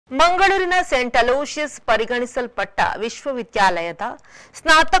ಮಂಗಳೂರಿನ Saint Aloysius ಪರಿಗಣಿಸಲ್ಪಟ್ಟ ವಿಶ್ವವಿದ್ಯಾಲಯದ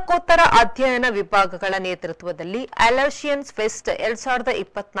ಸ್ನಾತಕೋತ್ತರ ಅಧ್ಯಯನ ವಿಭಾಗಗಳ ನೇತೃತ್ವದಲ್ಲಿ ಅಲೋಸಿಯನ್ ಫೆಸ್ಟ್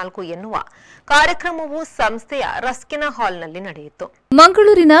 2024 ಎನ್ನುವ ಕಾರ್ಯಕ್ರಮವು ಸಂಸ್ಥೆಯ ರಸ್ಕಿನ್ ಹಾಲ್ನಲ್ಲಿ ನಡೆಯಿತು.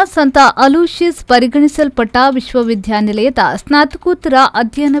 ಮಂಗಳೂರಿನ ಸಂತ ಅಲೋಸಿಯಸ್ ಪರಿಗಣಿಸಲ್ಪಟ್ಟ ವಿಶ್ವವಿದ್ಯಾನಿಲಯದ ಸ್ನಾತಕೋತ್ತರ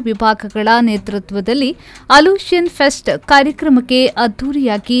ಅಧ್ಯಯನ ವಿಭಾಗಗಳ ನೇತೃತ್ವದಲ್ಲಿ ಅಲೋಸಿಯನ್ ಫೆಸ್ಟ್ ಕಾರ್ಯಕ್ರಮಕ್ಕೆ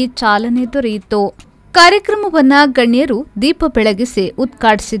ಅದ್ದೂರಿಯಾಗಿ ಚಾಲನೆ ದೊರೆಯಿತು. ಕಾರ್ಯಕ್ರಮವನ್ನು ಗಣ್ಯರು ದೀಪ ಬೆಳಗಿಸಿ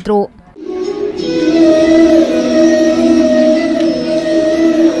ಉದ್ಘಾಟಿಸಿದರು.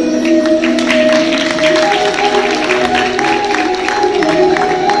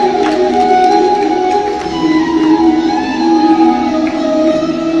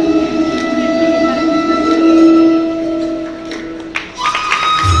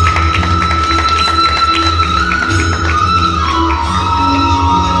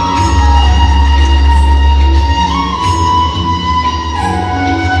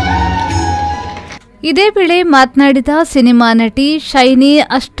 ಇದೇ ವೇಳೆ ಮಾತನಾಡಿದ ಸಿನಿಮಾ ನಟಿ ಶೈನಿ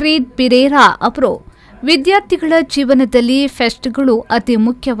ಅಸ್ಟ್ರೀಡ್ ಪಿರೇರಾ ಅವರು, ವಿದ್ಯಾರ್ಥಿಗಳ ಜೀವನದಲ್ಲಿ ಫೆಸ್ಟ್ಗಳು ಅತಿ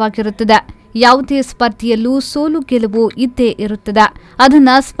ಮುಖ್ಯವಾಗಿರುತ್ತದೆ. ಯಾವುದೇ ಸ್ಪರ್ಧೆಯಲ್ಲೂ ಸೋಲು ಗೆಲುವು ಇದ್ದೇ ಇರುತ್ತದೆ.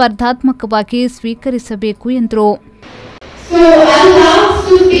 ಅದನ್ನು ಸ್ಪರ್ಧಾತ್ಮಕವಾಗಿ ಸ್ವೀಕರಿಸಬೇಕು ಎಂದರು.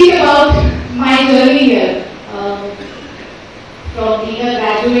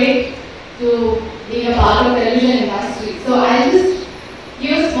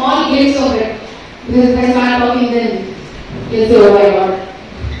 Because if I start talking, then you'll say, oh my God.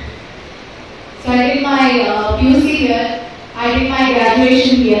 So I did my PUC here, I did my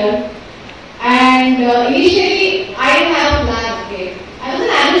graduation here, and initially I didn't have a plan. Okay, I was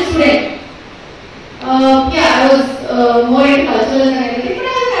an average student. I was more into cultures and everything, but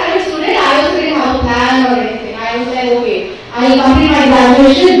I was an average student. I also didn't have a plan or anything. I was like, okay, I'll complete my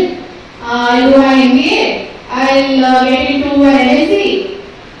graduation, I'll do my MBA, I'll get into an MSc,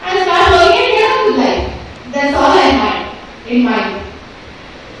 and start working. Life. That's all I had in mind.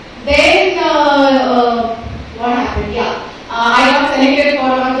 Then what happened? I got selected for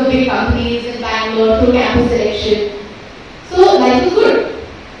one of the big companies in Mangaluru through campus selection. So life was good.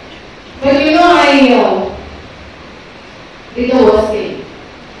 But I did the worst thing.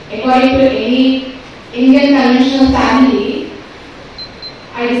 According to any Indian conventional family,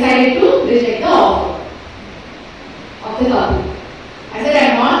 I decided to reject the offer of the company. I said,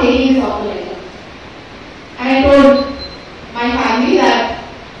 I'm not taking this offer letter. I told my family that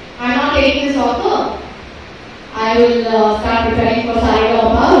I'm not taking this offer. I will start preparing for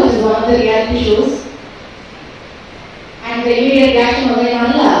Sarigama, which is one of the reality shows. And the immediate reaction was like,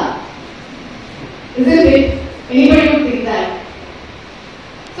 Allah, isn't it? Anybody would think that.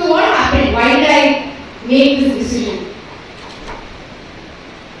 So what happened? Why did I make this decision?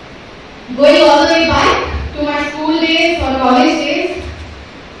 Going all the way back to my school days or college days,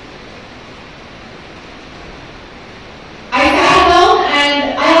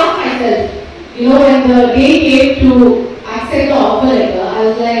 when the day came to accept the offer letter, I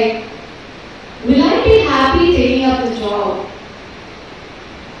was like, will I be happy taking up this job?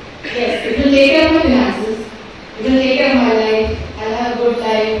 Yes, it will take care of my finances, it will take care of my life, I'll have a good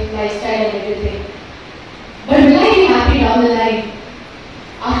life, lifestyle and everything. But will I be happy down the line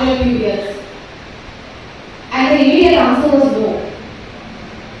after a few years? And the immediate answer was no.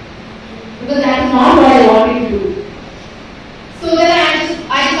 Because that is not what I wanted to do. So then I just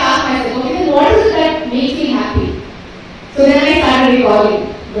asked myself, okay, then what is it that makes me happy? So then I started recalling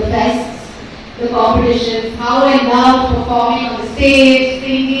the fests, the competitions, how I loved performing on the stage,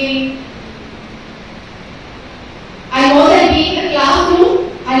 singing. I more than being in the classroom,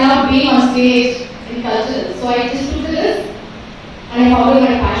 I loved being on stage in culture. So I just took the risk and I followed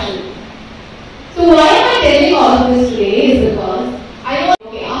my passion. So why am I telling all of this today is because I know,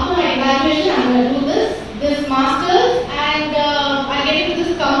 okay, after my graduation I'm going to do this master's, and I'll get into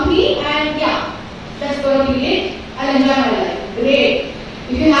this company, and that's going to be it. I'll enjoy my life. Great.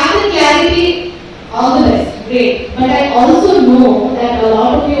 If you have the clarity, all the best. Great. But I also know that a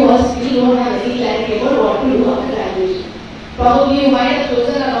lot of you all still don't have any clarity about what to do after graduation. Probably you might have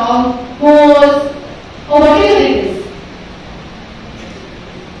chosen a wrong course or whatever it is.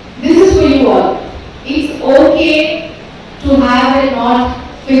 This is for you all. It's okay to have it not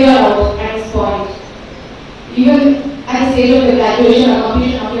figured out at this point. Even at the stage of your graduation or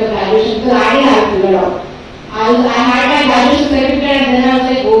completion of your graduation, because I didn't have it figured out. I had my graduation certificate and then I was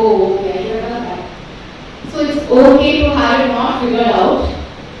like, oh, okay, I should have done that. So it's okay to have it not figured out,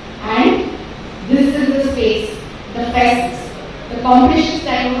 and this is the space, the fests, the competitions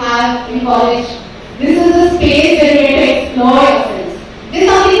that you have in college. This is the space where you get to explore yourselves. This is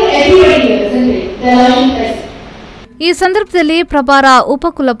something for everybody here, isn't it? The Aloysian fest. ಈ ಸಂದರ್ಭದಲ್ಲಿ ಪ್ರಭಾರ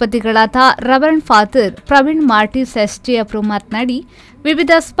ಉಪಕುಲಪತಿಗಳಾದ reverend father Praveen ಮಾರ್ಟಿಸ್ SJ ಅವರು ಮಾತನಾಡಿ,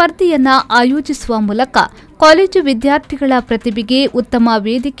 ವಿವಿಧ ಸ್ಪರ್ಧೆಯನ್ನ ಆಯೋಜಿಸುವ ಮೂಲಕ college ವಿದ್ಯಾರ್ಥಿಗಳ ಪ್ರತಿಭೆಗೆ ಉತ್ತಮ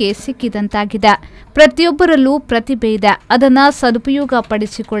ವೇದಿಕೆ ಸಿಕ್ಕಿದಂತಾಗಿದೆ. ಪ್ರತಿಯೊಬ್ಬರಲ್ಲೂ ಪ್ರತಿಭೆ ಇದೆ, ಅದನ್ನು ಸದುಪಯೋಗ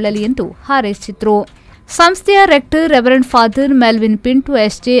ಪಡಿಸಿಕೊಳ್ಳಲಿ ಎಂದು ಹಾರೈಸಿದರು. ಸಂಸ್ಥೆಯ rector reverend father Melvin Pintu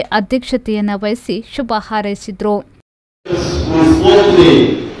SJ ಅಧ್ಯಕ್ಷತೆಯನ್ನು ವಹಿಸಿ ಶುಭ ಹಾರೈಸಿದರು.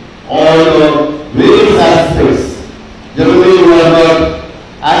 Generally, we are not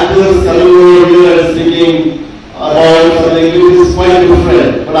actors coming over here and speaking about something which is quite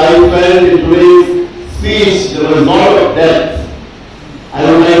different. But I felt in today's speech there was a lot of depth. I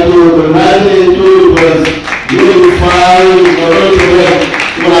would like to congratulate you. It was really inspiring. Not only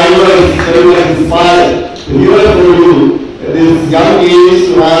when I was very much inspired to hear from you at this young age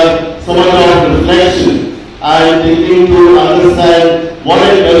to have so much of reflection and taking to understand what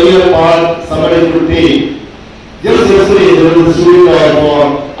a career path somebody could take. Just yesterday, there was a student of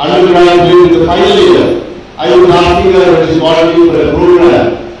undergrad doing the final year. I was asking her when she got me for a program,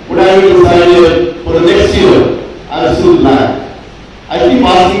 would I be decided for the next year? I was still blank. I keep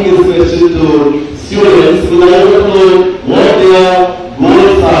asking this question to students because I don't know what their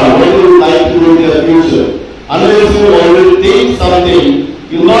goals are, what they would like to do in their future. Unless you already take something,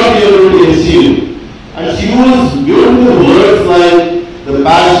 you will not be able to achieve. And she used beautiful words like the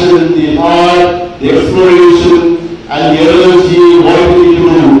passion, the heart, the exploration and the energy, what we need to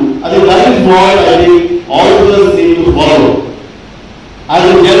do. I think that is what I think all of us need to follow. As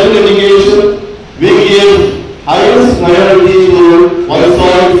in general education, we give highest priority to what's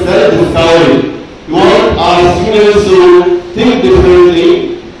called self-discovery. We want our students to think differently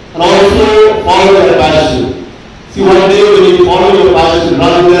and also follow their passion. See, one day when you follow your passion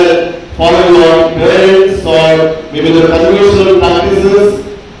rather than follow your parents or maybe the conventional practices,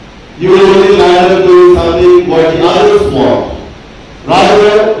 you will only land up doing something what the others want. Rather,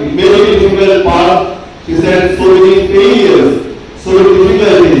 it may be a difficult path. She said so many failures, so many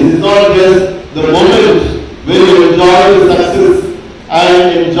difficulties. It's not just the moment when you enjoy the success and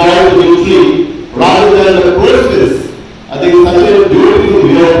enjoy the victory, rather than the process. I think it's such a beautiful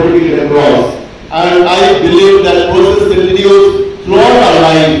way of putting it across. And I believe that process continues throughout our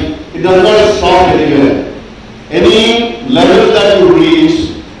life. It does not stop anywhere. Any level that you reach,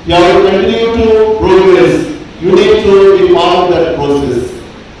 you have to continue to progress. You need to be part of that process.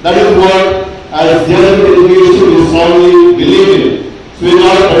 That is what, as general education, we strongly believe in. So we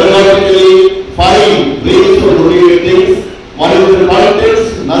not pedagogically find ways of looking at things. One is the context,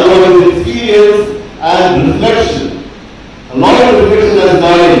 another one is experience and reflection. A lot of reflection has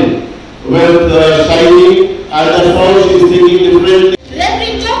gone in with Shiny, and that's how she is thinking differently.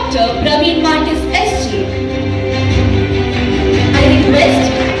 Reverend Dr. Praveen Martis SG. I request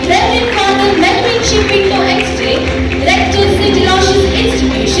Reverend Father Melvin Chipinto XJ, Rector St. Aloysius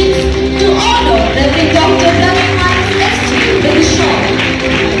Institutions, to honor Reverend Dr. Praveen Martis SG with a shawl.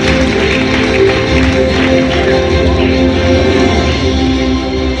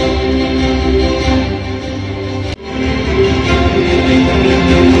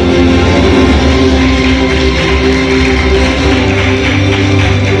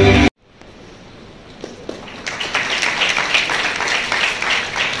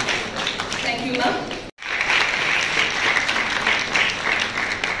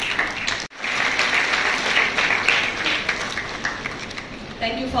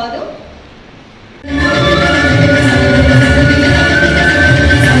 Thank you, Father.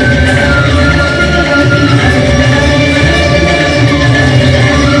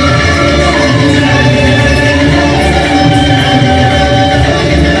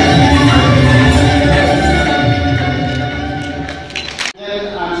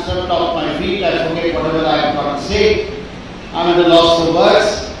 I'm swept off my feet, I forget whatever I have got to say, I'm at a loss for words,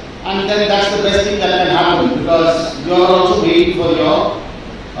 and then that's the best thing that can happen, because you are also waiting for your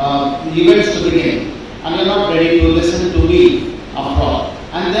events to begin, and you are not ready to listen to me after all.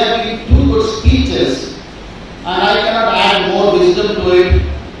 And there will be two good speeches, and I cannot add more wisdom to it,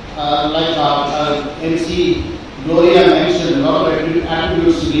 like MC Gloria mentioned, a lot of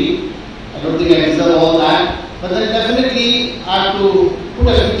attributes to me. I don't think I deserve all that. But then definitely I have to put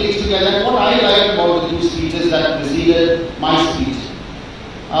a few things together. What I like about the two speeches that preceded my speech.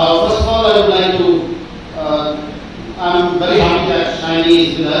 First of all, I would like to, I'm very happy that Shiny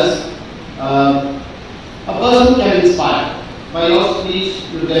is with us. A person can inspire. By your speech,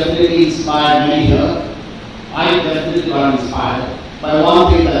 you definitely inspired many here. I definitely got inspired by one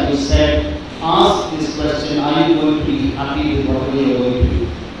thing that you said. Ask this question, are you going to be happy with whatever you are going to do?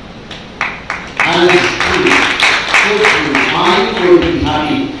 And it's true. So true. Are you going to be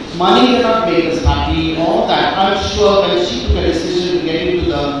happy? money cannot make us happy, all that. I'm sure when she took a decision to get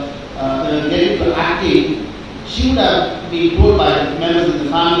into acting, she would have been told by members of the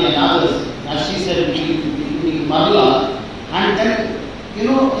family and others, as she said, Marla, and then,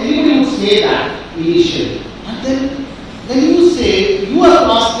 anybody would say that initially. And then you say, you have to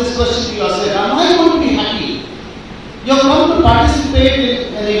ask this question to yourself, am I going to be happy? You have come to participate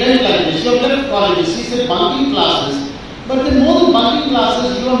in an event like this. You have left colleges. She said bunking classes. But then more than bunking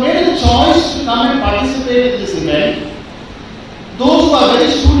classes, you have made a choice to come and participate in this event. Those who are very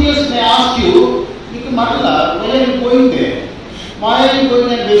studious may ask you, Marla, why are you going there? Why are you going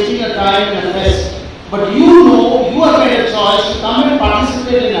and wasting your time in a fest? But you know, you have made a choice to come and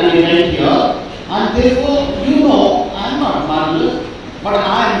participate in an event here. And therefore, I am not Marla, but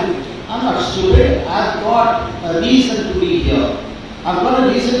I'm not stupid. I've got a reason to be here. I want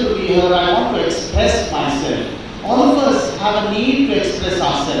to express myself. All of us have a need to express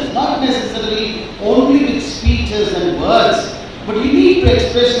ourselves, not necessarily only with speeches and words, but you need to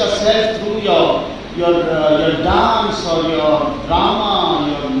express yourself through your dance or your drama,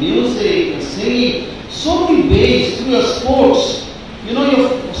 your music, your singing, so many ways, through your sports.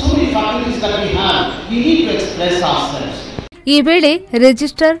 So many faculties that we have, we need to express ourselves. ಈ ವೇಳೆ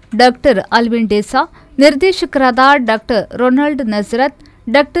registrar doctor Alvin ಡೇಸಾ, ನಿರ್ದೇಶಕರಾದ doctor Ronald ನಜರತ್,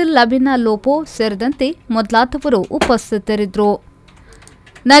 doctor ಲಬಿನಾ Lobo ಸೇರಿದಂತೆ ಮೊದಲಾದವರು ಉಪಸ್ಥಿತರಿದ್ದರು.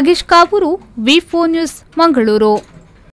 Nagesh Kavoor, ವಿ4 news, Mangaluru.